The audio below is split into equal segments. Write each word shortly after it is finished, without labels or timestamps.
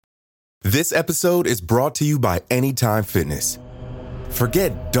This episode is brought to you by Anytime Fitness.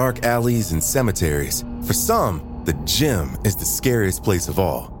 Forget dark alleys and cemeteries. For some, the gym is the scariest place of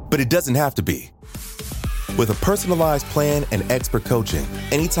all, but it doesn't have to be. With a personalized plan and expert coaching,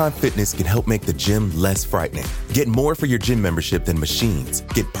 Anytime Fitness can help make the gym less frightening. Get more for your gym membership than machines.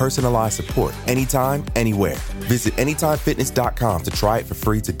 Get personalized support anytime, anywhere. Visit AnytimeFitness.com to try it for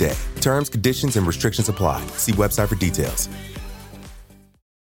free today. Terms, conditions, and restrictions apply. See website for details.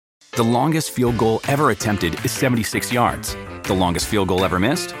 The longest field goal ever attempted is 76 yards. The longest field goal ever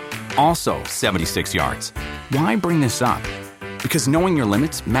missed? Also 76 yards. Why bring this up? Because knowing your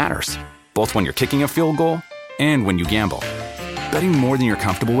limits matters, both when you're kicking a field goal and when you gamble. Betting more than you're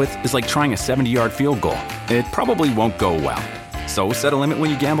comfortable with is like trying a 70-yard field goal. It probably won't go well. So set a limit when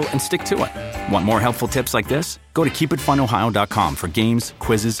you gamble and stick to it. Want more helpful tips like this? Go to keepitfunohio.com for games,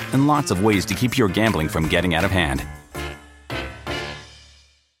 quizzes, and lots of ways to keep your gambling from getting out of hand.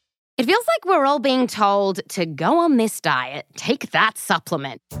 It feels like we're all being told to go on this diet, take that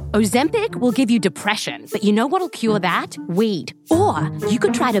supplement. Ozempic will give you depression, but you know what'll cure that? Weed. Or you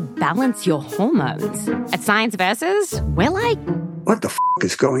could try to balance your hormones. At Science Versus, we're like... What the f***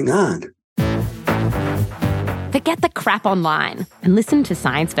 is going on? Forget the crap online and listen to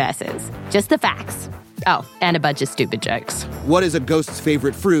Science Versus. Just the facts. Oh, and a bunch of stupid jokes. What is a ghost's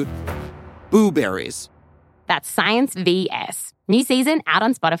favorite fruit? Blueberries. That's Science VS. New season out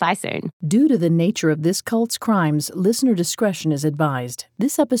on Spotify soon. Due to the nature of this cult's crimes, listener discretion is advised.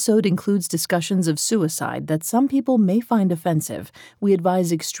 This episode includes discussions of suicide that some people may find offensive. We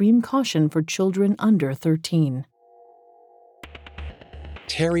advise extreme caution for children under 13.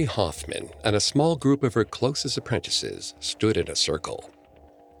 Terri Hoffman and a small group of her closest apprentices stood in a circle.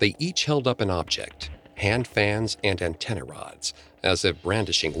 They each held up an object, hand fans and antenna rods, as if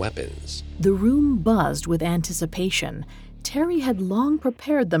brandishing weapons. The room buzzed with anticipation. Terri had long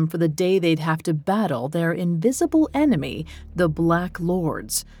prepared them for the day they'd have to battle their invisible enemy, the Black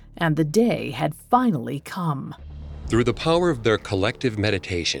Lords, and the day had finally come. Through the power of their collective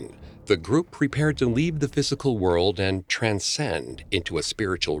meditation, the group prepared to leave the physical world and transcend into a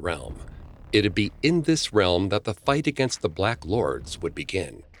spiritual realm. It'd be in this realm that the fight against the Black Lords would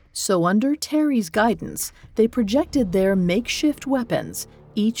begin. So under Terri's guidance, they projected their makeshift weapons,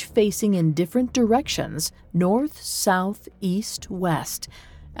 each facing in different directions, north, south, east, west.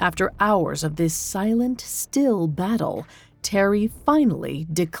 After hours of this silent, still battle, Terri finally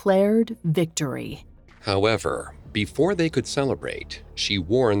declared victory. However, before they could celebrate, she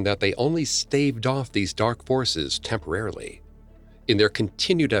warned that they only staved off these dark forces temporarily. In their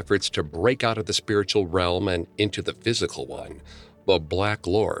continued efforts to break out of the spiritual realm and into the physical one, the Black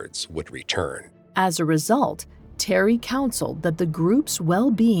Lords would return. As a result, Terri counseled that the group's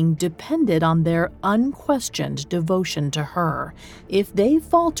well-being depended on their unquestioned devotion to her. If they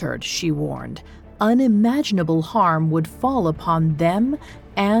faltered, she warned, unimaginable harm would fall upon them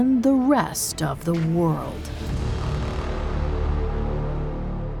and the rest of the world.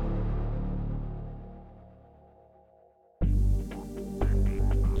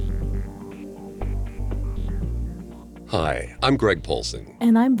 Hi, I'm Greg Polson.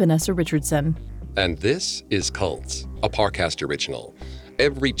 And I'm Vanessa Richardson. And this is Cults, a Parcast original.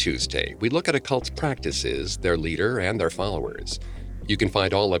 Every Tuesday, we look at a cult's practices, their leader, and their followers. You can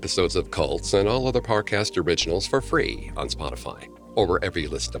find all episodes of Cults and all other Parcast originals for free on Spotify, or wherever you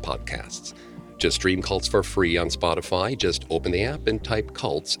listen to podcasts. To stream Cults for free on Spotify, just open the app and type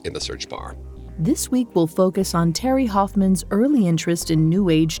Cults in the search bar. This week, we'll focus on Terri Hoffman's early interest in New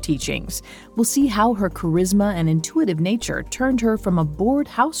Age teachings. We'll see how her charisma and intuitive nature turned her from a bored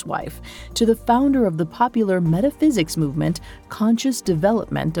housewife to the founder of the popular metaphysics movement, Conscious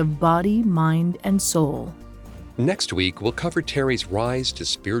Development of Body, Mind, and Soul. Next week, we'll cover Terri's rise to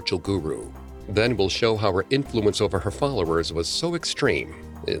spiritual guru. Then we'll show how her influence over her followers was so extreme,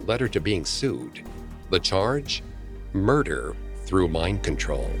 it led her to being sued. The charge? Murder through mind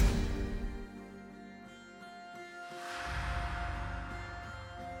control.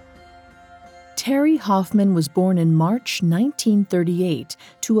 Terri Hoffman was born in March 1938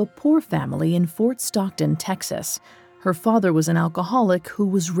 to a poor family in Fort Stockton, Texas. Her father was an alcoholic who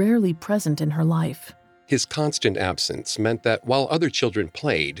was rarely present in her life. His constant absence meant that while other children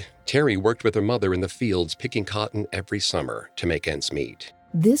played, Terri worked with her mother in the fields picking cotton every summer to make ends meet.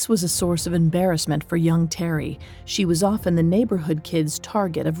 This was a source of embarrassment for young Terri. She was often the neighborhood kids'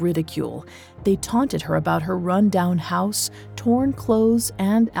 target of ridicule. They taunted her about her run-down house, torn clothes,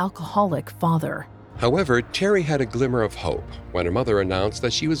 and alcoholic father. However, Terri had a glimmer of hope when her mother announced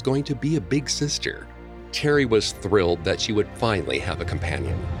that she was going to be a big sister. Terri was thrilled that she would finally have a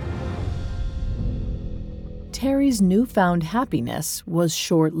companion. Terri's newfound happiness was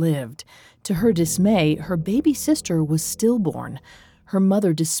short-lived. To her dismay, her baby sister was stillborn. Her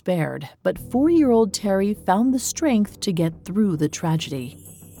mother despaired, but 4-year-old Terri found the strength to get through the tragedy.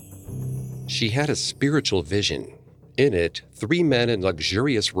 She had a spiritual vision. In it, 3 men in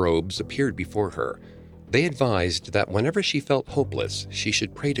luxurious robes appeared before her. They advised that whenever she felt hopeless, she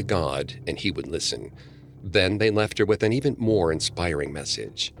should pray to God and he would listen. Then they left her with an even more inspiring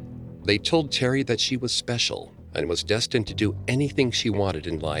message. They told Terri that she was special and was destined to do anything she wanted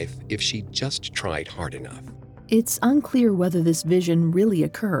in life if she just tried hard enough. It's unclear whether this vision really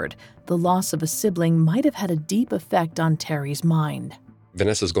occurred. The loss of a sibling might have had a deep effect on Terri's mind.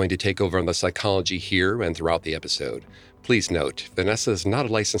 Vanessa's going to take over on the psychology here and throughout the episode. Please note, Vanessa is not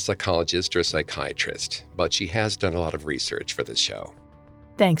a licensed psychologist or psychiatrist, but she has done a lot of research for this show.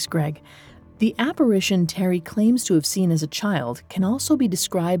 Thanks, Greg. The apparition Terri claims to have seen as a child can also be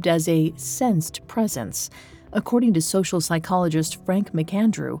described as a sensed presence. According to social psychologist Frank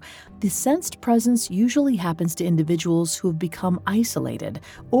McAndrew, the sensed presence usually happens to individuals who have become isolated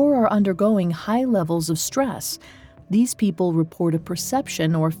or are undergoing high levels of stress. These people report a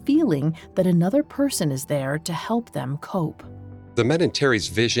perception or feeling that another person is there to help them cope. The men in Terri's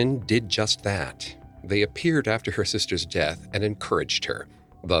vision did just that. They appeared after her sister's death and encouraged her,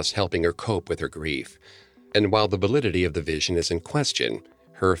 thus helping her cope with her grief. And while the validity of the vision is in question,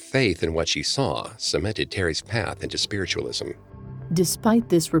 her faith in what she saw cemented Terri's path into spiritualism. Despite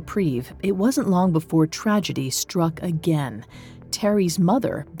this reprieve, it wasn't long before tragedy struck again. Terri's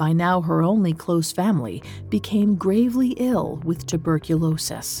mother, by now her only close family, became gravely ill with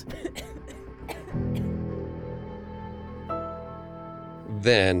tuberculosis.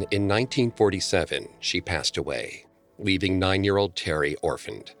 Then, in 1947, she passed away, leaving 9-year-old Terri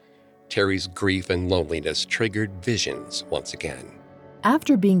orphaned. Terri's grief and loneliness triggered visions once again.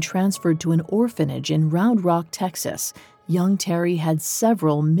 After being transferred to an orphanage in Round Rock, Texas, young Terri had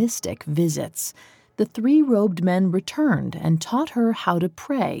several mystic visits. The 3 robed men returned and taught her how to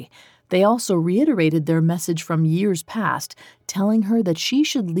pray. They also reiterated their message from years past, telling her that she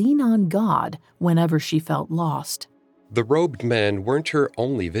should lean on God whenever she felt lost. The robed men weren't her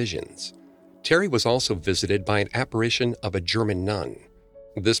only visions. Terri was also visited by an apparition of a German nun.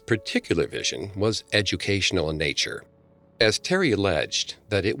 This particular vision was educational in nature, as Terri alleged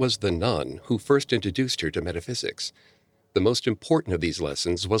that it was the nun who first introduced her to metaphysics. The most important of these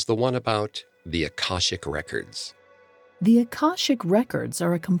lessons was the one about the Akashic Records. The Akashic Records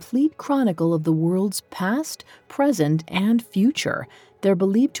are a complete chronicle of the world's past, present, and future. They're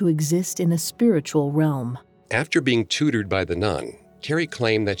believed to exist in a spiritual realm. After being tutored by the nun, Terri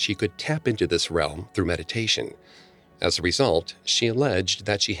claimed that she could tap into this realm through meditation. As a result, she alleged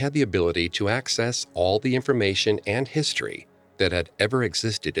that she had the ability to access all the information and history that had ever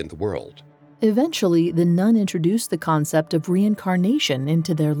existed in the world. Eventually, the nun introduced the concept of reincarnation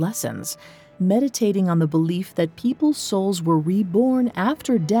into their lessons. Meditating on the belief that people's souls were reborn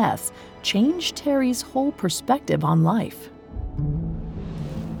after death changed Terri's whole perspective on life.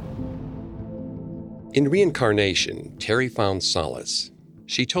 In reincarnation, Terri found solace.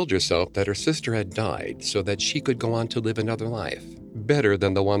 She told herself that her sister had died so that she could go on to live another life, better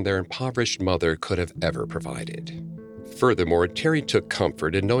than the one their impoverished mother could have ever provided. Furthermore, Terri took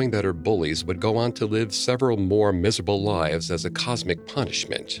comfort in knowing that her bullies would go on to live several more miserable lives as a cosmic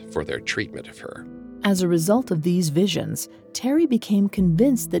punishment for their treatment of her. As a result of these visions, Terri became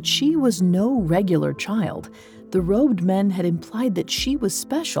convinced that she was no regular child. The robed men had implied that she was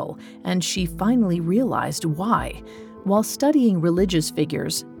special, and she finally realized why. While studying religious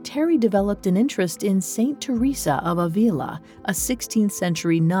figures, Terri developed an interest in Saint Teresa of Avila, a 16th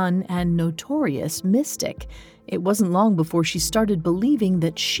century nun and notorious mystic. It wasn't long before she started believing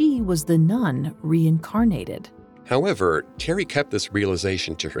that she was the nun reincarnated. However, Terri kept this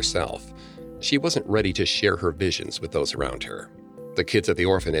realization to herself. She wasn't ready to share her visions with those around her. The kids at the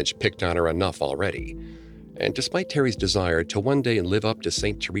orphanage picked on her enough already. And despite Terri's desire to one day live up to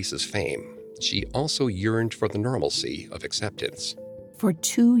St. Teresa's fame, she also yearned for the normalcy of acceptance. For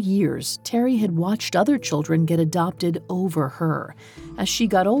 2 years, Terri had watched other children get adopted over her. As she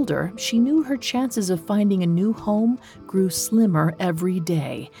got older, she knew her chances of finding a new home grew slimmer every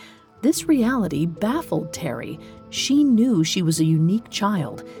day. This reality baffled Terri. She knew she was a unique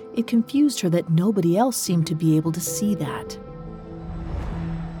child. It confused her that nobody else seemed to be able to see that.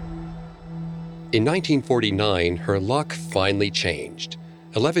 In 1949, her luck finally changed.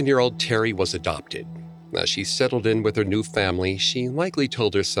 11-year-old Terri was adopted. As she settled in with her new family, she likely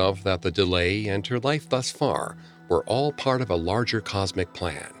told herself that the delay and her life thus far were all part of a larger cosmic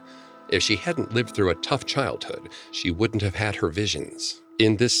plan. If she hadn't lived through a tough childhood, she wouldn't have had her visions.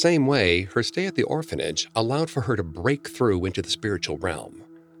 In this same way, her stay at the orphanage allowed for her to break through into the spiritual realm.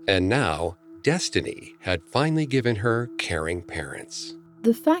 And now, destiny had finally given her caring parents.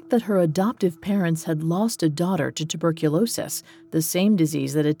 The fact that her adoptive parents had lost a daughter to tuberculosis, the same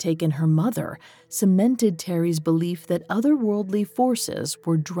disease that had taken her mother, cemented Terri's belief that otherworldly forces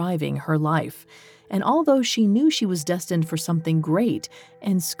were driving her life. And although she knew she was destined for something great,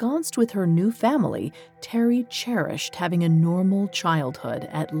 ensconced with her new family, Terri cherished having a normal childhood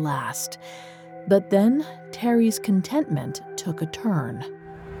at last. But then, Terri's contentment took a turn.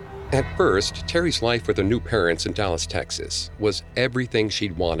 At first, Terri's life with her new parents in Dallas, Texas, was everything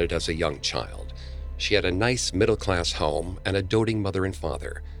she'd wanted as a young child. She had a nice middle-class home and a doting mother and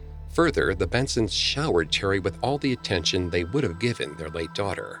father. Further, the Bensons showered Terri with all the attention they would have given their late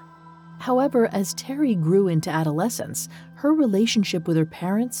daughter. However, as Terri grew into adolescence, her relationship with her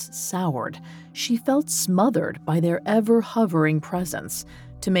parents soured. She felt smothered by their ever-hovering presence.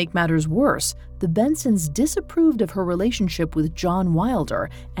 To make matters worse, the Bensons disapproved of her relationship with John Wilder,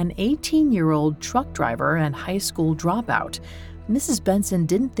 an 18-year-old truck driver and high school dropout. Mrs. Benson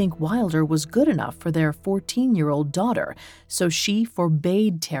didn't think Wilder was good enough for their 14-year-old daughter, so she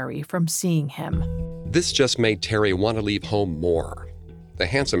forbade Terri from seeing him. This just made Terri want to leave home more. The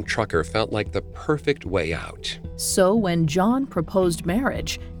handsome trucker felt like the perfect way out. So when John proposed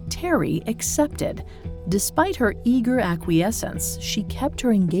marriage, Terri accepted. Despite her eager acquiescence, she kept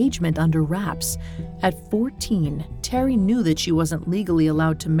her engagement under wraps. At 14, Terri knew that she wasn't legally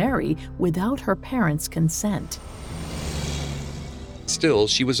allowed to marry without her parents' consent. Still,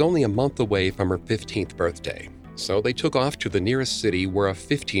 she was only a month away from her 15th birthday, so they took off to the nearest city where a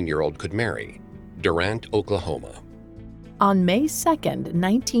 15-year-old could marry, Durant, Oklahoma. On May 2nd,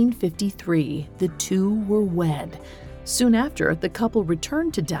 1953, the two were wed. Soon after, the couple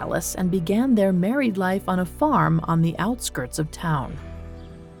returned to Dallas and began their married life on a farm on the outskirts of town.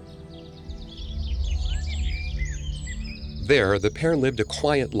 There, the pair lived a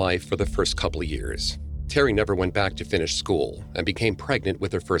quiet life for the first couple of years. Terri never went back to finish school and became pregnant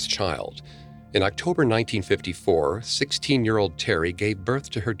with her first child. In October 1954, 16-year-old Terri gave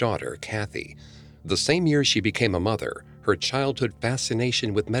birth to her daughter, Kathy. The same year she became a mother, her childhood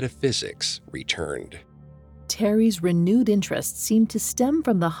fascination with metaphysics returned. Terri's renewed interest seemed to stem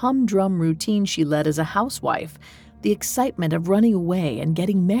from the humdrum routine she led as a housewife. The excitement of running away and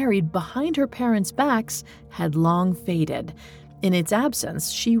getting married behind her parents' backs had long faded. In its absence,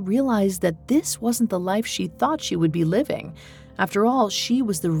 she realized that this wasn't the life she thought she would be living. After all, she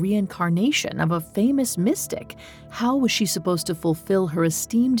was the reincarnation of a famous mystic. How was she supposed to fulfill her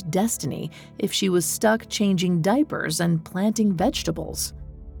esteemed destiny if she was stuck changing diapers and planting vegetables?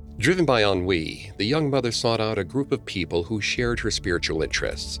 Driven by ennui, the young mother sought out a group of people who shared her spiritual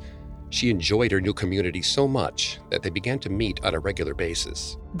interests. She enjoyed her new community so much that they began to meet on a regular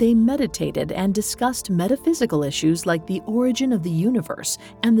basis. They meditated and discussed metaphysical issues like the origin of the universe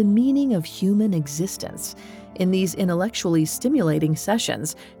and the meaning of human existence. In these intellectually stimulating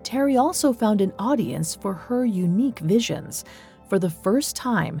sessions, Terri also found an audience for her unique visions. For the first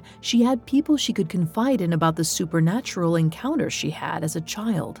time, she had people she could confide in about the supernatural encounters she had as a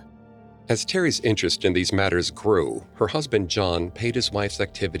child. As Terri's interest in these matters grew, her husband John paid his wife's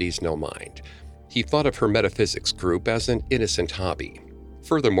activities no mind. He thought of her metaphysics group as an innocent hobby.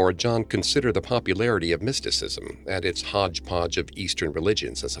 Furthermore, John considered the popularity of mysticism and its hodgepodge of Eastern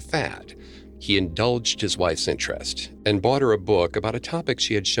religions as a fad. He indulged his wife's interest and bought her a book about a topic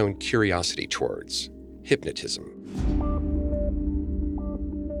she had shown curiosity towards: hypnotism.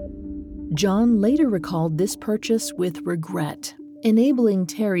 John later recalled this purchase with regret. Enabling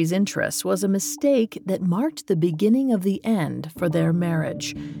Terri's interest was a mistake that marked the beginning of the end for their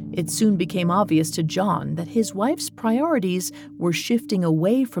marriage. It soon became obvious to John that his wife's priorities were shifting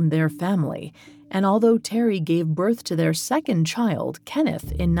away from their family. And although Terri gave birth to their second child,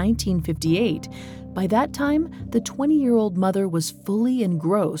 Kenneth, in 1958, by that time, the 20-year-old mother was fully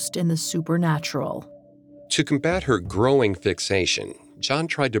engrossed in the supernatural. To combat her growing fixation, John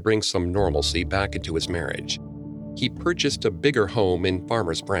tried to bring some normalcy back into his marriage. He purchased a bigger home in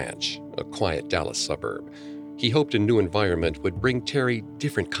Farmers Branch, a quiet Dallas suburb. He hoped a new environment would bring Terri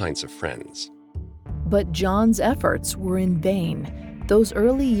different kinds of friends. But John's efforts were in vain. Those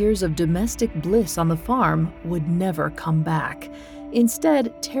early years of domestic bliss on the farm would never come back.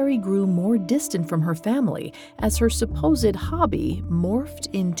 Instead, Terri grew more distant from her family as her supposed hobby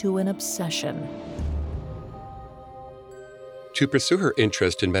morphed into an obsession. To pursue her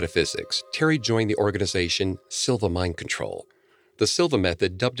interest in metaphysics, Terri joined the organization Silva Mind Control. The Silva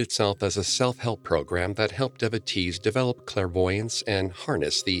method dubbed itself as a self-help program that helped devotees develop clairvoyance and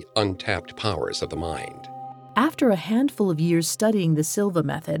harness the untapped powers of the mind. After a handful of years studying the Silva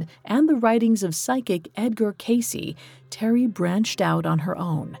method and the writings of psychic Edgar Cayce, Terri branched out on her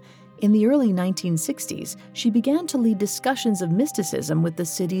own. In the early 1960s, she began to lead discussions of mysticism with the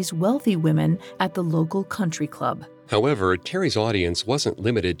city's wealthy women at the local country club. However, Terri's audience wasn't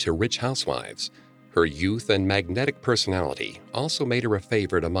limited to rich housewives. Her youth and magnetic personality also made her a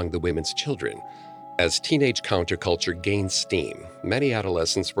favorite among the women's children. As teenage counterculture gained steam, many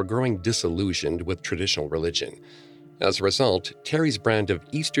adolescents were growing disillusioned with traditional religion. As a result, Terri's brand of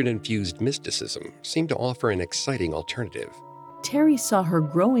Eastern-infused mysticism seemed to offer an exciting alternative. Terri saw her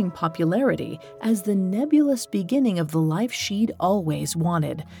growing popularity as the nebulous beginning of the life she'd always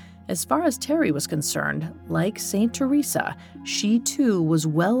wanted. As far as Terri was concerned, like St. Teresa, she too was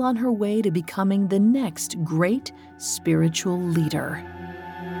well on her way to becoming the next great spiritual leader.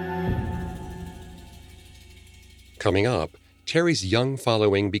 Coming up, Terri's young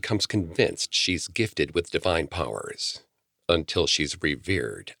following becomes convinced she's gifted with divine powers, until she's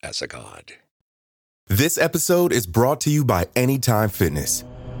revered as a god. This episode is brought to you by Anytime Fitness.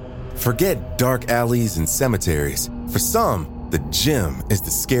 Forget dark alleys and cemeteries. For some, the gym is the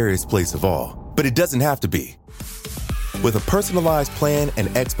scariest place of all, but it doesn't have to be. With a personalized plan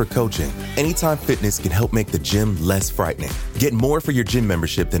and expert coaching, Anytime Fitness can help make the gym less frightening. Get more for your gym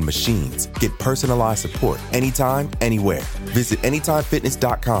membership than machines. Get personalized support anytime, anywhere. Visit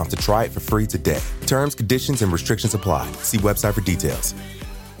AnytimeFitness.com to try it for free today. Terms, conditions, and restrictions apply. See website for details.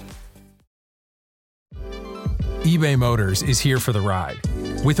 eBay Motors is here for the ride.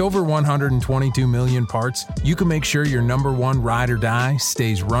 With over 122 million parts, you can make sure your number one ride or die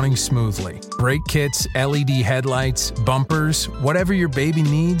stays running smoothly. Brake kits, LED headlights, bumpers, whatever your baby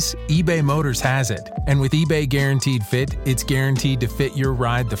needs, eBay Motors has it. And with eBay Guaranteed Fit, it's guaranteed to fit your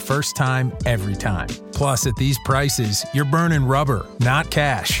ride the first time, every time. Plus, at these prices, you're burning rubber, not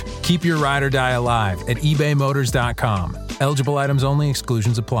cash. Keep your ride or die alive at ebaymotors.com. Eligible items only,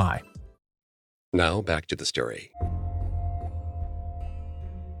 exclusions apply. Now back to the story.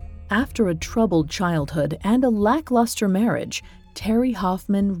 After a troubled childhood and a lackluster marriage, Terri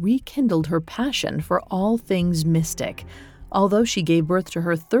Hoffman rekindled her passion for all things mystic. Although she gave birth to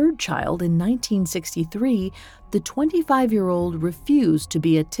her third child in 1963, the 25-year-old refused to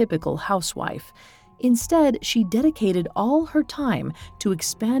be a typical housewife. Instead, she dedicated all her time to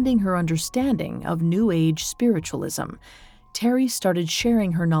expanding her understanding of New Age spiritualism. Terri started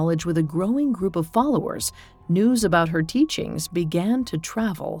sharing her knowledge with a growing group of followers. News about her teachings began to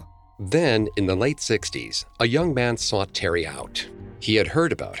travel. Then, in the late 60s, a young man sought Terri out. He had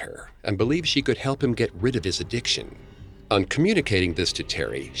heard about her and believed she could help him get rid of his addiction. On communicating this to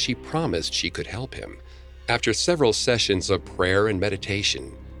Terri, she promised she could help him. After several sessions of prayer and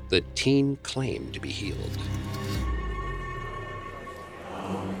meditation, the teen claimed to be healed.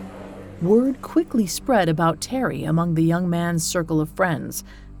 Word quickly spread about Terri among the young man's circle of friends.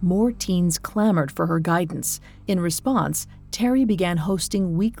 More teens clamored for her guidance. In response, Terri began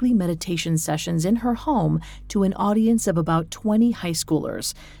hosting weekly meditation sessions in her home to an audience of about 20 high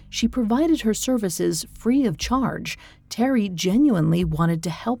schoolers. She provided her services free of charge. Terri genuinely wanted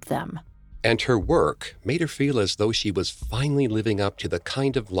to help them. And her work made her feel as though she was finally living up to the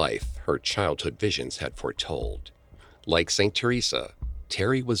kind of life her childhood visions had foretold. Like St. Teresa,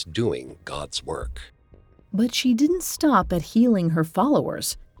 Terri was doing God's work. But she didn't stop at healing her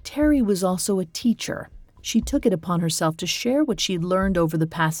followers. Terri was also a teacher. She took it upon herself to share what she'd learned over the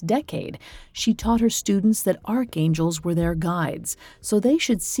past decade. She taught her students that archangels were their guides, so they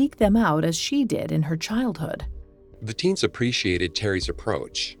should seek them out as she did in her childhood. The teens appreciated Terri's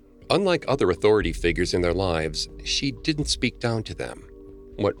approach. Unlike other authority figures in their lives, she didn't speak down to them.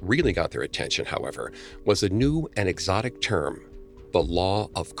 What really got their attention, however, was a new and exotic term, the law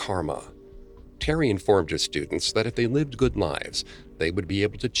of karma. Terri informed her students that if they lived good lives, they would be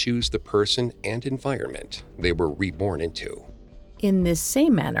able to choose the person and environment they were reborn into. In this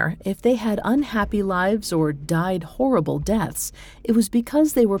same manner, if they had unhappy lives or died horrible deaths, it was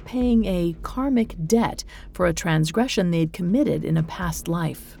because they were paying a karmic debt for a transgression they'd committed in a past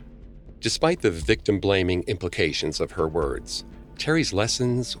life. Despite the victim-blaming implications of her words, Terri's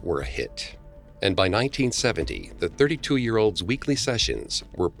lessons were a hit. And by 1970, the 32-year-old's weekly sessions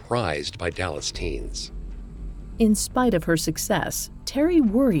were prized by Dallas teens. In spite of her success, Terri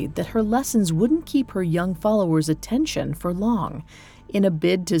worried that her lessons wouldn't keep her young followers' attention for long. In a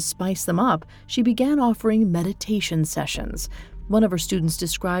bid to spice them up, she began offering meditation sessions. One of her students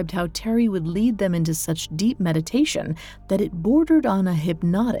described how Terri would lead them into such deep meditation that it bordered on a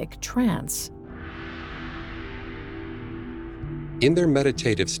hypnotic trance. In their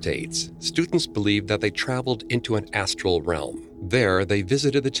meditative states, students believed that they traveled into an astral realm, There, they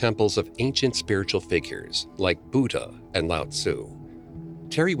visited the temples of ancient spiritual figures like Buddha and Lao Tzu.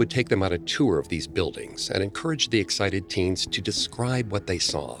 Terri would take them on a tour of these buildings and encourage the excited teens to describe what they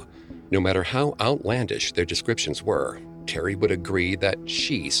saw. No matter how outlandish their descriptions were, Terri would agree that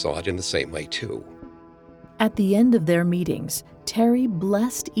she saw it in the same way too. At the end of their meetings, Terri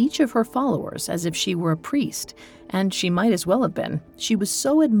blessed each of her followers as if she were a priest, and she might as well have been. She was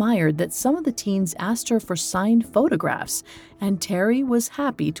so admired that some of the teens asked her for signed photographs, and Terri was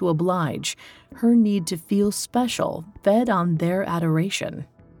happy to oblige. Her need to feel special fed on their adoration.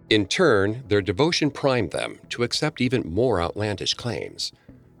 In turn, their devotion primed them to accept even more outlandish claims.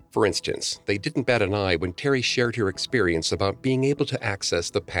 For instance, they didn't bat an eye when Terri shared her experience about being able to access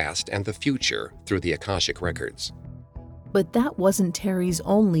the past and the future through the Akashic records. But that wasn't Terri's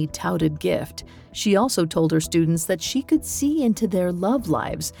only touted gift. She also told her students that she could see into their love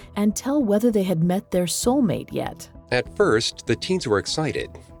lives and tell whether they had met their soulmate yet. At first, the teens were excited.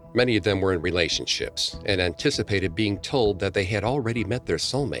 Many of them were in relationships and anticipated being told that they had already met their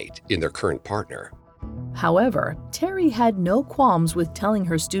soulmate in their current partner. However, Terri had no qualms with telling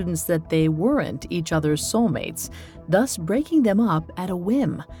her students that they weren't each other's soulmates, thus breaking them up at a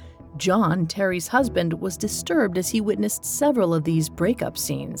whim. John, Terri's husband, was disturbed as he witnessed several of these breakup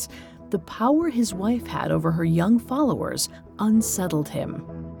scenes. The power his wife had over her young followers unsettled him.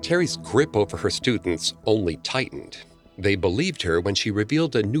 Terri's grip over her students only tightened. They believed her when she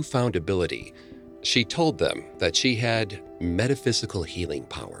revealed a newfound ability. She told them that she had metaphysical healing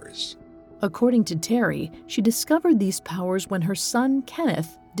powers. According to Terri, she discovered these powers when her son,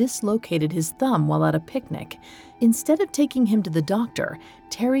 Kenneth, dislocated his thumb while at a picnic. Instead of taking him to the doctor,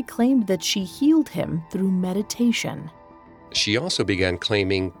 Terri claimed that she healed him through meditation. She also began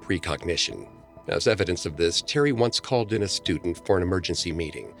claiming precognition. As evidence of this, Terri once called in a student for an emergency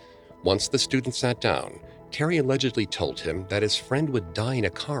meeting. Once the student sat down, Terri allegedly told him that his friend would die in a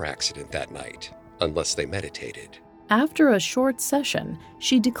car accident that night, unless they meditated. After a short session,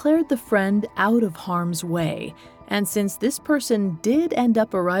 she declared the friend out of harm's way. And since this person did end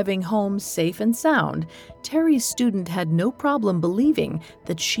up arriving home safe and sound, Terri's student had no problem believing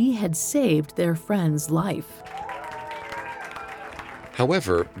that she had saved their friend's life.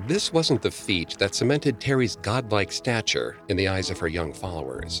 However, this wasn't the feat that cemented Terri's godlike stature in the eyes of her young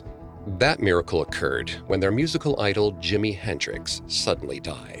followers. That miracle occurred when their musical idol Jimi Hendrix suddenly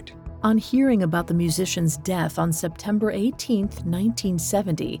died. On hearing about the musician's death on September 18,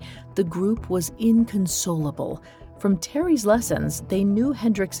 1970, the group was inconsolable. From Terri's lessons, they knew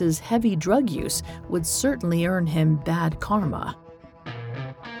Hendrix's heavy drug use would certainly earn him bad karma.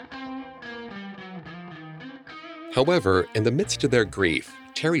 However, in the midst of their grief,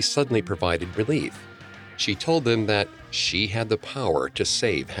 Terri suddenly provided relief. She told them that she had the power to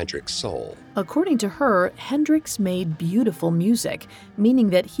save Hendrix's soul. According to her, Hendrix made beautiful music, meaning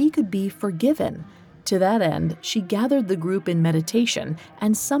that he could be forgiven. To that end, she gathered the group in meditation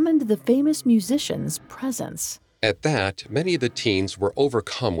and summoned the famous musician's presence. At that, many of the teens were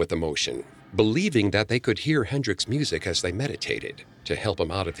overcome with emotion, believing that they could hear Hendrix's music as they meditated to help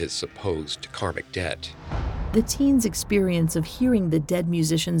him out of his supposed karmic debt. The teens' experience of hearing the dead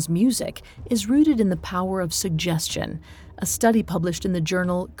musician's music is rooted in the power of suggestion. A study published in the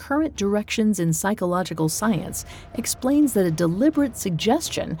journal Current Directions in Psychological Science explains that a deliberate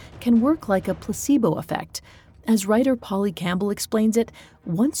suggestion can work like a placebo effect. As writer Polly Campbell explains it,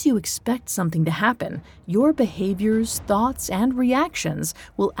 once you expect something to happen, your behaviors, thoughts, and reactions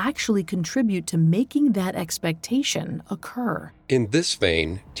will actually contribute to making that expectation occur. In this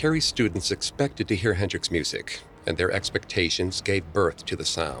vein, Terri's students expected to hear Hendrix's music, and their expectations gave birth to the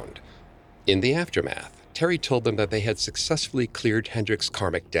sound. In the aftermath, Terri told them that they had successfully cleared Hendrix's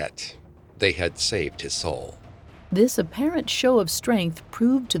karmic debt. They had saved his soul. This apparent show of strength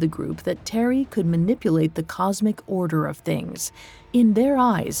proved to the group that Terri could manipulate the cosmic order of things. In their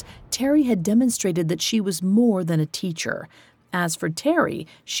eyes, Terri had demonstrated that she was more than a teacher. As for Terri,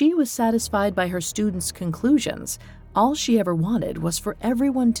 she was satisfied by her students' conclusions. All she ever wanted was for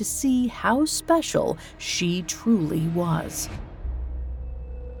everyone to see how special she truly was.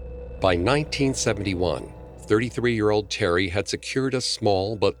 By 1971, 33-year-old Terri had secured a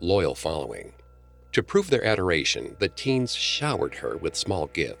small but loyal following. To prove their adoration, the teens showered her with small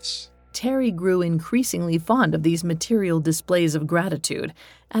gifts. Terri grew increasingly fond of these material displays of gratitude.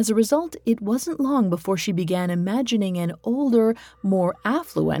 As a result, it wasn't long before she began imagining an older, more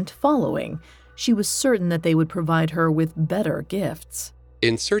affluent following. She was certain that they would provide her with better gifts.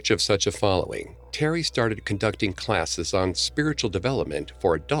 In search of such a following, Terri started conducting classes on spiritual development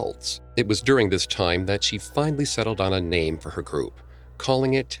for adults. It was during this time that she finally settled on a name for her group,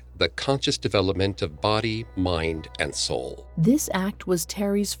 calling it the conscious development of body, mind, and soul. This act was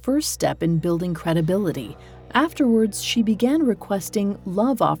Terri's first step in building credibility. Afterwards, she began requesting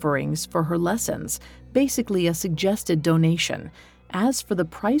love offerings for her lessons, basically a suggested donation. As for the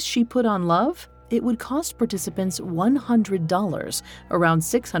price she put on love, it would cost participants $100, around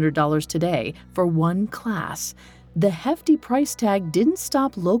 $600 today, for one class. The hefty price tag didn't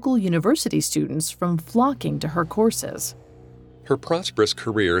stop local university students from flocking to her courses. Her prosperous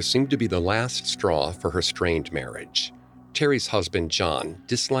career seemed to be the last straw for her strained marriage. Terri's husband, John,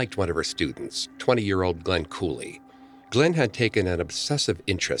 disliked one of her students, 20-year-old Glenn Cooley. Glenn had taken an obsessive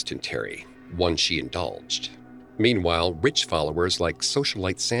interest in Terri, one she indulged. Meanwhile, rich followers like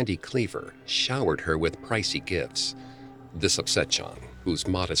socialite Sandy Cleaver showered her with pricey gifts. This upset John, whose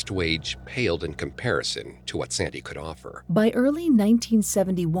modest wage paled in comparison to what Sandy could offer. By early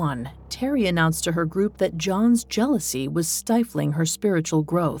 1971, Terri announced to her group that John's jealousy was stifling her spiritual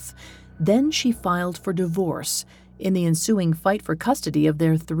growth. Then she filed for divorce. In the ensuing fight for custody of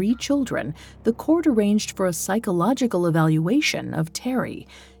their 3 children, the court arranged for a psychological evaluation of Terri.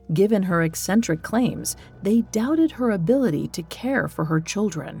 Given her eccentric claims, they doubted her ability to care for her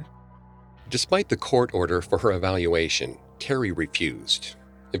children. Despite the court order for her evaluation, Terri refused.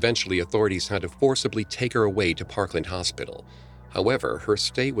 Eventually, authorities had to forcibly take her away to Parkland Hospital. However, her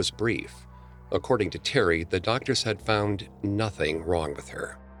stay was brief. According to Terri, the doctors had found nothing wrong with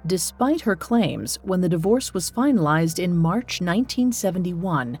her. Despite her claims, when the divorce was finalized in March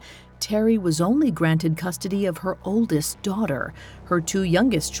 1971, Terri was only granted custody of her oldest daughter. Her 2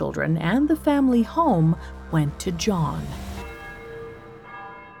 youngest children and the family home went to John.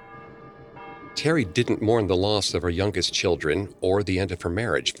 Terri didn't mourn the loss of her youngest children or the end of her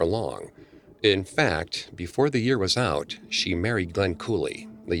marriage for long. In fact, before the year was out, she married Glenn Cooley,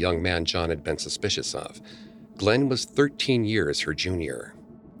 the young man John had been suspicious of. Glenn was 13 years her junior.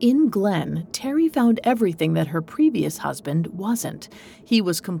 In Glenn, Terri found everything that her previous husband wasn't. He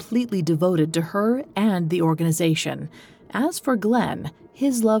was completely devoted to her and the organization. As for Glenn,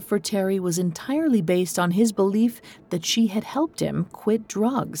 his love for Terri was entirely based on his belief that she had helped him quit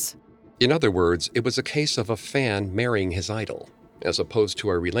drugs. In other words, it was a case of a fan marrying his idol, as opposed to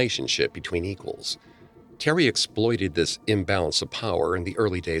a relationship between equals. Terri exploited this imbalance of power in the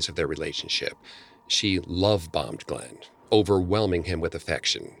early days of their relationship. She love-bombed Glenn, overwhelming him with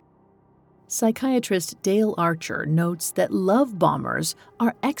affection. Psychiatrist Dale Archer notes that love bombers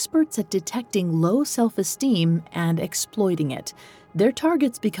are experts at detecting low self-esteem and exploiting it. Their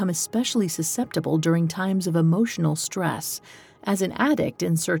targets become especially susceptible during times of emotional stress. As an addict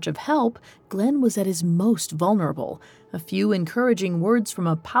in search of help, Glenn was at his most vulnerable. A few encouraging words from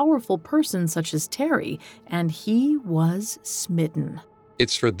a powerful person such as Terri, and he was smitten.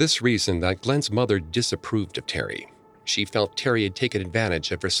 It's for this reason that Glenn's mother disapproved of Terri. She felt Terri had taken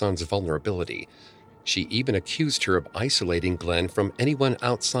advantage of her son's vulnerability. She even accused her of isolating Glenn from anyone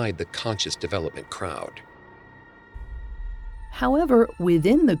outside the conscious development crowd. However,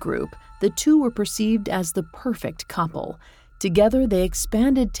 within the group, the 2 were perceived as the perfect couple. Together, they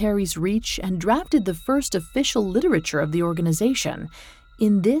expanded Terri's reach and drafted the first official literature of the organization.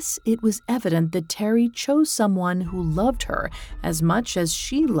 In this, it was evident that Terri chose someone who loved her as much as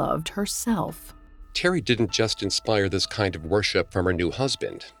she loved herself. Terri didn't just inspire this kind of worship from her new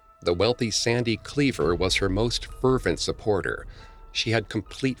husband. The wealthy Sandy Cleaver was her most fervent supporter. She had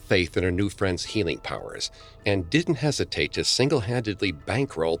complete faith in her new friend's healing powers and didn't hesitate to single-handedly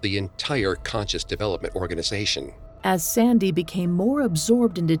bankroll the entire conscious development organization. As Sandy became more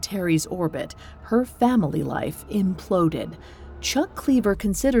absorbed into Terri's orbit, her family life imploded. Chuck Cleaver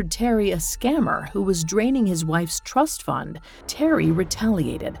considered Terri a scammer who was draining his wife's trust fund. Terri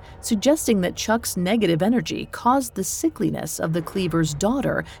retaliated, suggesting that Chuck's negative energy caused the sickliness of the Cleaver's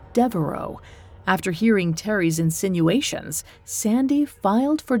daughter, Devereaux. After hearing Terri's insinuations, Sandy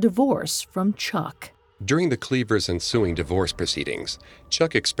filed for divorce from Chuck. During the Cleavers' ensuing divorce proceedings,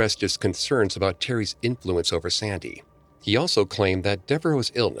 Chuck expressed his concerns about Terri's influence over Sandy. He also claimed that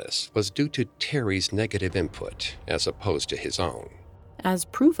Devereaux's illness was due to Terri's negative input, as opposed to his own. As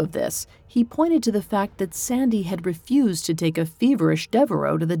proof of this, he pointed to the fact that Sandy had refused to take a feverish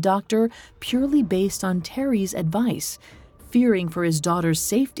Devereaux to the doctor purely based on Terri's advice. Fearing for his daughter's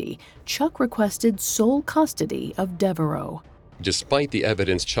safety, Chuck requested sole custody of Devereaux. Despite the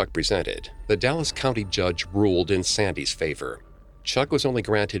evidence Chuck presented, the Dallas County judge ruled in Sandy's favor. Chuck was only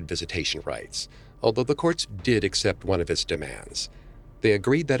granted visitation rights, although the courts did accept one of his demands. They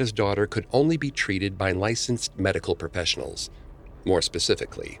agreed that his daughter could only be treated by licensed medical professionals. More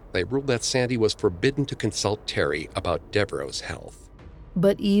specifically, they ruled that Sandy was forbidden to consult Terri about Devereaux's health.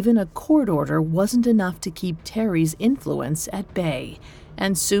 But even a court order wasn't enough to keep Terri's influence at bay.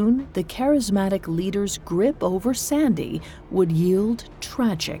 and soon the charismatic leader's grip over Sandy would yield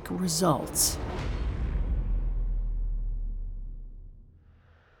tragic results.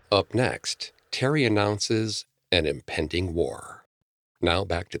 Up next, Terri announces an impending war. Now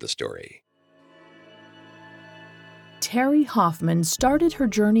back to the story. Terri Hoffman started her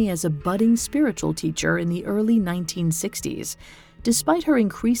journey as a budding spiritual teacher in the early 1960s. Despite her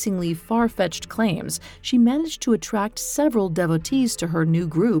increasingly far-fetched claims, she managed to attract several devotees to her new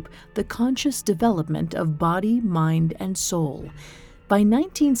group, the Conscious Development of Body, Mind, and Soul. By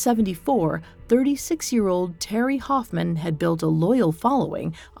 1974, 36-year-old Terri Hoffman had built a loyal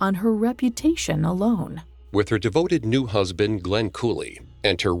following on her reputation alone. With her devoted new husband, Glenn Cooley,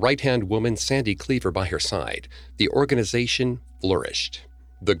 and her right-hand woman, Sandy Cleaver, by her side, the organization flourished.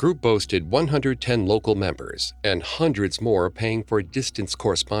 The group boasted 110 local members and hundreds more paying for distance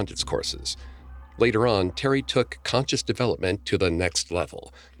correspondence courses. Later on, Terri took conscious development to the next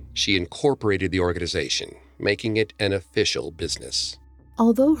level. She incorporated the organization, making it an official business.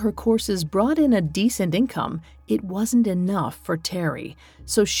 Although her courses brought in a decent income, it wasn't enough for Terri,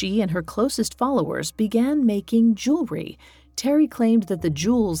 so she and her closest followers began making jewelry. Terri claimed that the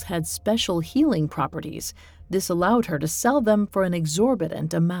jewels had special healing properties. This allowed her to sell them for an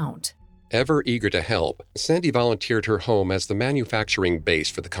exorbitant amount. Ever eager to help, Sandy volunteered her home as the manufacturing base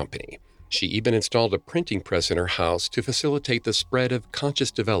for the company. She even installed a printing press in her house to facilitate the spread of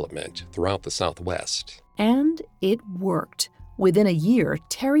conscious development throughout the Southwest. And it worked. Within a year,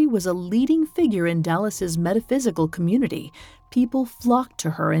 Terri was a leading figure in Dallas's metaphysical community. People flocked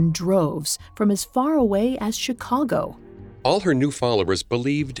to her in droves from as far away as Chicago. All her new followers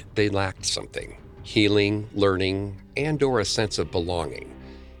believed they lacked something: healing, learning, and/or a sense of belonging.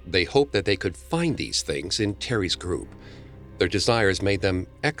 They hoped that they could find these things in Terri's group. Their desires made them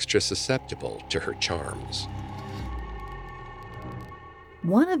extra susceptible to her charms.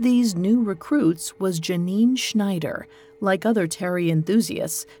 One of these new recruits was Janine Schneider. Like other Terri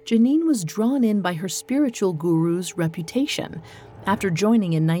enthusiasts, Janine was drawn in by her spiritual guru's reputation. After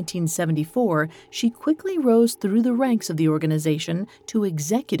joining in 1974, she quickly rose through the ranks of the organization to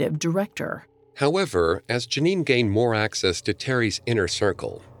executive director. However, as Janine gained more access to Terri's inner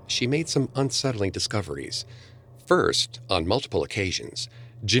circle, she made some unsettling discoveries. First, on multiple occasions,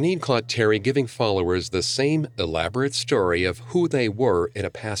 Janine caught Terri giving followers the same elaborate story of who they were in a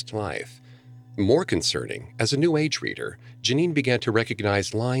past life. More concerning, as a New Age reader, Janine began to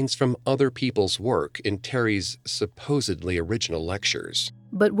recognize lines from other people's work in Terri's supposedly original lectures.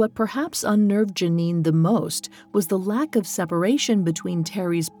 But what perhaps unnerved Janine the most was the lack of separation between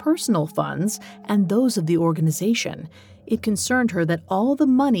Terri's personal funds and those of the organization. It concerned her that all the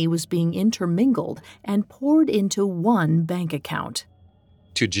money was being intermingled and poured into one bank account.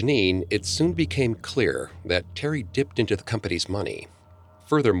 To Janine, it soon became clear that Terri dipped into the company's money.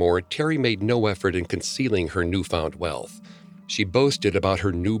 Furthermore, Terri made no effort in concealing her newfound wealth. She boasted about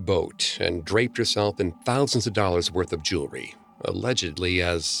her new boat and draped herself in thousands of dollars worth of jewelry, allegedly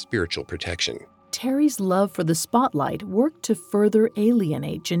as spiritual protection. Terri's love for the spotlight worked to further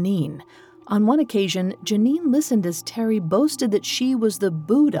alienate Janine. On one occasion, Janine listened as Terri boasted that she was the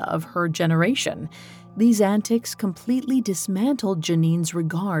Buddha of her generation. These antics completely dismantled Janine's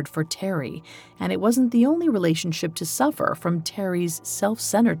regard for Terri, and it wasn't the only relationship to suffer from Terri's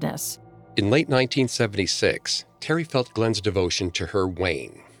self-centeredness. In late 1976, Terri felt Glenn's devotion to her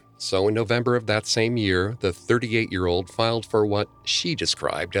wane. So in November of that same year, the 38-year-old filed for what she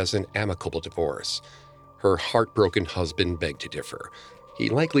described as an amicable divorce. Her heartbroken husband begged to differ. He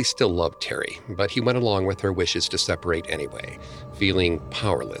likely still loved Terri, but he went along with her wishes to separate anyway, feeling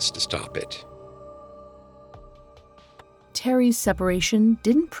powerless to stop it. Terri's separation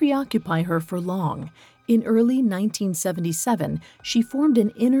didn't preoccupy her for long. In early 1977, she formed an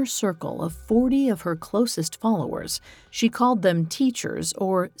inner circle of 40 of her closest followers. She called them teachers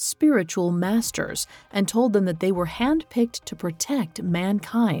or spiritual masters and told them that they were handpicked to protect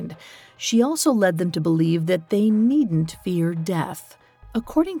mankind. She also led them to believe that they needn't fear death.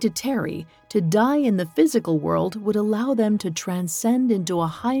 According to Terri, to die in the physical world would allow them to transcend into a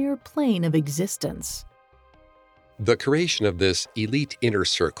higher plane of existence. The creation of this elite inner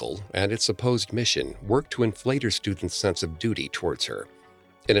circle and its supposed mission worked to inflate her students' sense of duty towards her.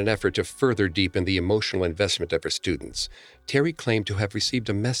 In an effort to further deepen the emotional investment of her students, Terri claimed to have received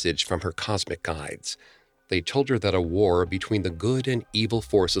a message from her cosmic guides. They told her that a war between the good and evil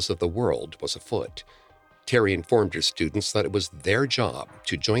forces of the world was afoot. Terri informed her students that it was their job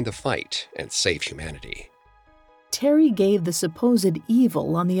to join the fight and save humanity. Terri gave the supposed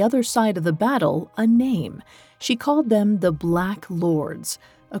evil on the other side of the battle a name. She called them the Black Lords.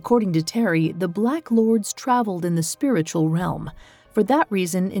 According to Terri, the Black Lords traveled in the spiritual realm. For that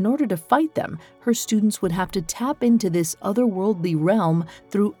reason, in order to fight them, her students would have to tap into this otherworldly realm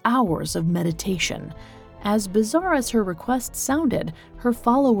through hours of meditation. As bizarre as her request sounded, her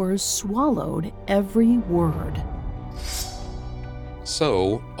followers swallowed every word.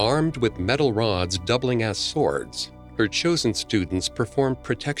 So, armed with metal rods doubling as swords, her chosen students performed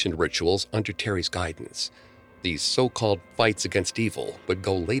protection rituals under Terri's guidance. These so-called fights against evil would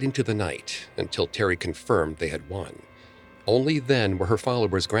go late into the night until Terri confirmed they had won. Only then were her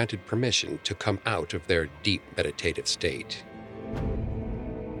followers granted permission to come out of their deep meditative state.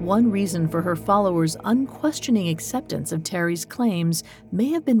 One reason for her followers' unquestioning acceptance of Terri's claims may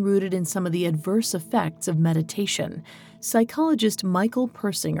have been rooted in some of the adverse effects of meditation. Psychologist Michael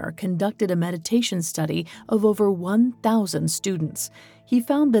Persinger conducted a meditation study of over 1,000 students. He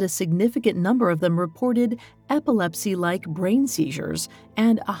found that a significant number of them reported epilepsy-like brain seizures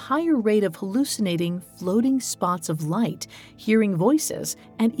and a higher rate of hallucinating floating spots of light, hearing voices,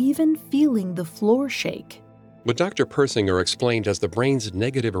 and even feeling the floor shake. What Dr. Persinger explained as the brain's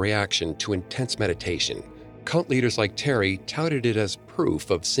negative reaction to intense meditation, cult leaders like Terri touted it as proof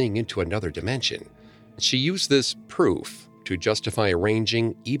of seeing into another dimension. She used this proof to justify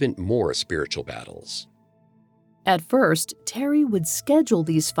arranging even more spiritual battles. At first, Terri would schedule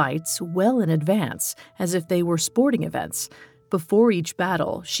these fights well in advance, as if they were sporting events. Before each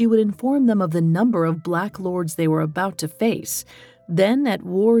battle, she would inform them of the number of Black Lords they were about to face. Then, at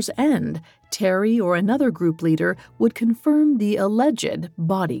war's end, Terri or another group leader would confirm the alleged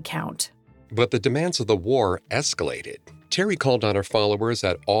body count. But the demands of the war escalated. Terri called on her followers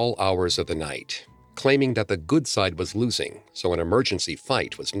at all hours of the night, claiming that the good side was losing, so an emergency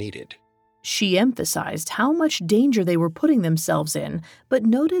fight was needed. She emphasized how much danger they were putting themselves in, but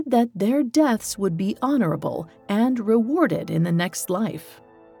noted that their deaths would be honorable and rewarded in the next life.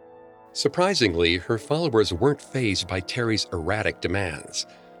 Surprisingly, her followers weren't fazed by Terri's erratic demands,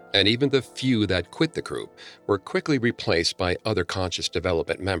 and even the few that quit the group were quickly replaced by other conscious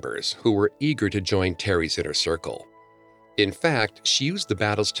development members who were eager to join Terri's inner circle. In fact, she used the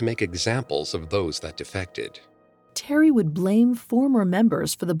battles to make examples of those that defected. Terri would blame former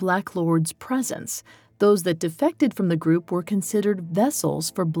members for the Black Lord's presence. Those that defected from the group were considered vessels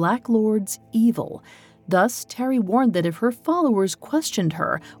for Black Lord's evil. Thus, Terri warned that if her followers questioned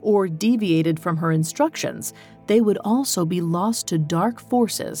her or deviated from her instructions, they would also be lost to dark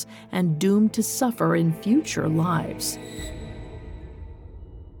forces and doomed to suffer in future lives.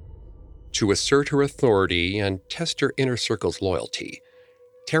 To assert her authority and test her inner circle's loyalty,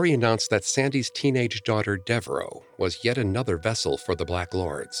 Terri announced that Sandy's teenage daughter Devereaux was yet another vessel for the Black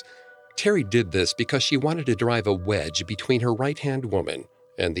Lords. Terri did this because she wanted to drive a wedge between her right-hand woman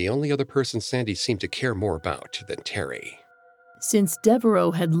and the only other person Sandy seemed to care more about than Terri. Since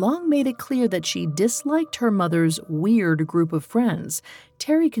Devereaux had long made it clear that she disliked her mother's weird group of friends,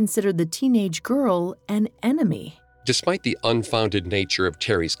 Terri considered the teenage girl an enemy. Despite the unfounded nature of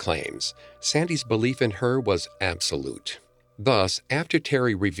Terri's claims, Sandy's belief in her was absolute. Thus, after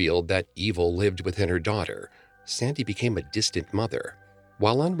Terri revealed that evil lived within her daughter, Sandy became a distant mother.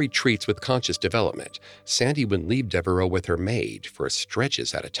 While on retreats with conscious development, Sandy would leave Devereaux with her maid for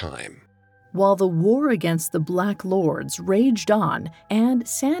stretches at a time. While the war against the Black Lords raged on and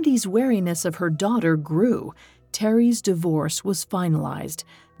Sandy's wariness of her daughter grew, Terri's divorce was finalized.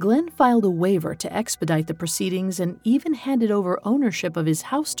 Glenn filed a waiver to expedite the proceedings and even handed over ownership of his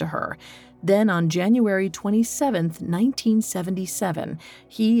house to her. Then on January 27, 1977,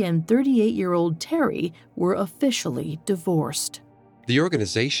 he and 38-year-old Terri were officially divorced. The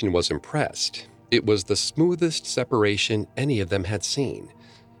organization was impressed. It was the smoothest separation any of them had seen.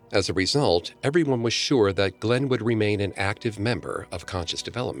 As a result, everyone was sure that Glenn would remain an active member of conscious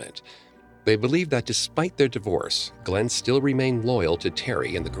development. They believed that despite their divorce, Glenn still remained loyal to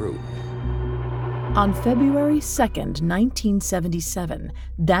Terri and the group. On February 2, 1977,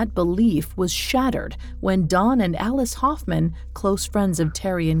 that belief was shattered when Don and Alice Hoffman, close friends of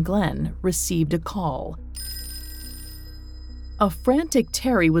Terri and Glenn, received a call. A frantic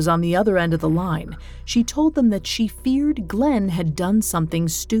Terri was on the other end of the line. She told them that she feared Glenn had done something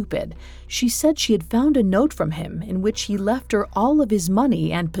stupid. She said she had found a note from him in which he left her all of his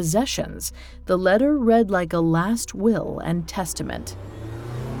money and possessions. The letter read like a last will and testament.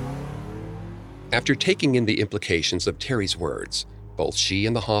 After taking in the implications of Terri's words, both she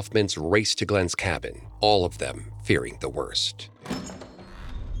and the Hoffmans raced to Glenn's cabin, all of them fearing the worst.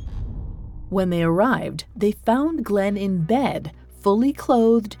 When they arrived, they found Glenn in bed, fully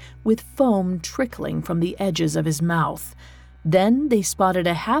clothed, with foam trickling from the edges of his mouth. Then they spotted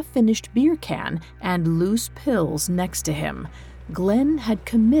a half-finished beer can and loose pills next to him. Glenn had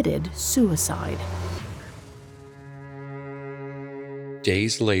committed suicide.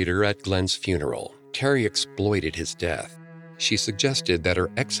 Days later, at Glenn's funeral, Terri exploited his death. She suggested that her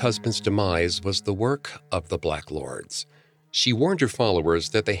ex-husband's demise was the work of the Black Lords. She warned her followers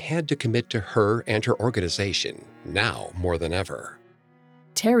that they had to commit to her and her organization, now more than ever.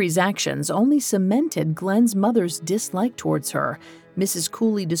 Terri's actions only cemented Glenn's mother's dislike towards her. Mrs.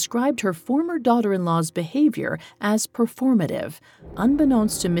 Cooley described her former daughter-in-law's behavior as performative.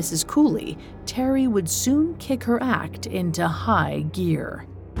 Unbeknownst to Mrs. Cooley, Terri would soon kick her act into high gear.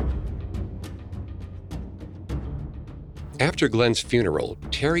 After Glenn's funeral,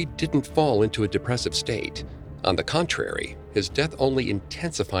 Terri didn't fall into a depressive state. On the contrary, his death only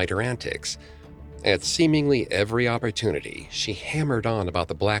intensified her antics. At seemingly every opportunity, she hammered on about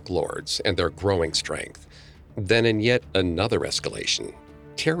the Black Lords and their growing strength. Then in yet another escalation,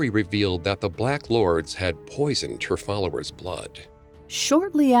 Terri revealed that the Black Lords had poisoned her followers' blood.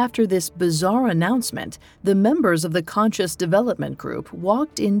 Shortly after this bizarre announcement, the members of the Conscious Development Group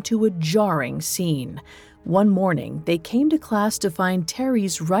walked into a jarring scene. One morning, they came to class to find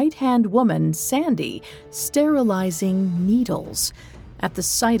Terri's right-hand woman, Sandy, sterilizing needles. At the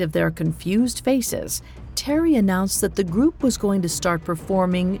sight of their confused faces, Terri announced that the group was going to start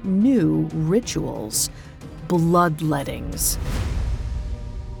performing new rituals. Bloodlettings.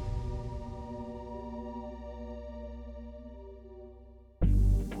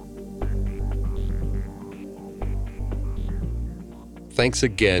 Thanks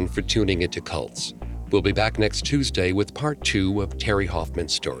again for tuning into Cults. We'll be back next Tuesday with part 2 of Terri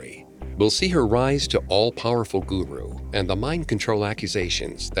Hoffman's story. We'll see her rise to all-powerful guru and the mind control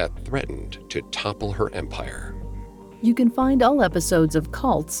accusations that threatened to topple her empire. You can find all episodes of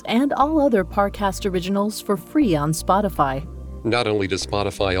Cults and all other Parcast originals for free on Spotify. Not only does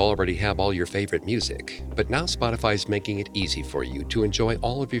Spotify already have all your favorite music, but now Spotify's making it easy for you to enjoy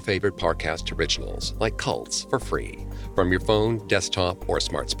all of your favorite Parcast originals, like Cults, for free, from your phone, desktop, or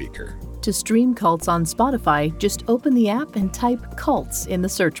smart speaker. To stream Cults on Spotify, just open the app and type Cults in the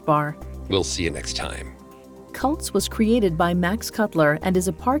search bar. We'll see you next time. Cults was created by Max Cutler and is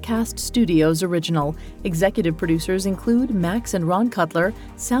a Parcast Studios original. Executive producers include Max and Ron Cutler,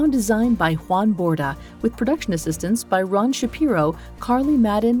 sound design by Juan Borda, with production assistance by Ron Shapiro, Carly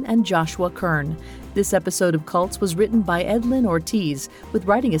Madden, and Joshua Kern. This episode of Cults was written by Edlin Ortiz, with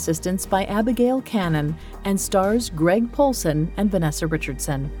writing assistance by Abigail Cannon, and stars Greg Polson and Vanessa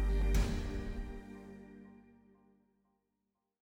Richardson.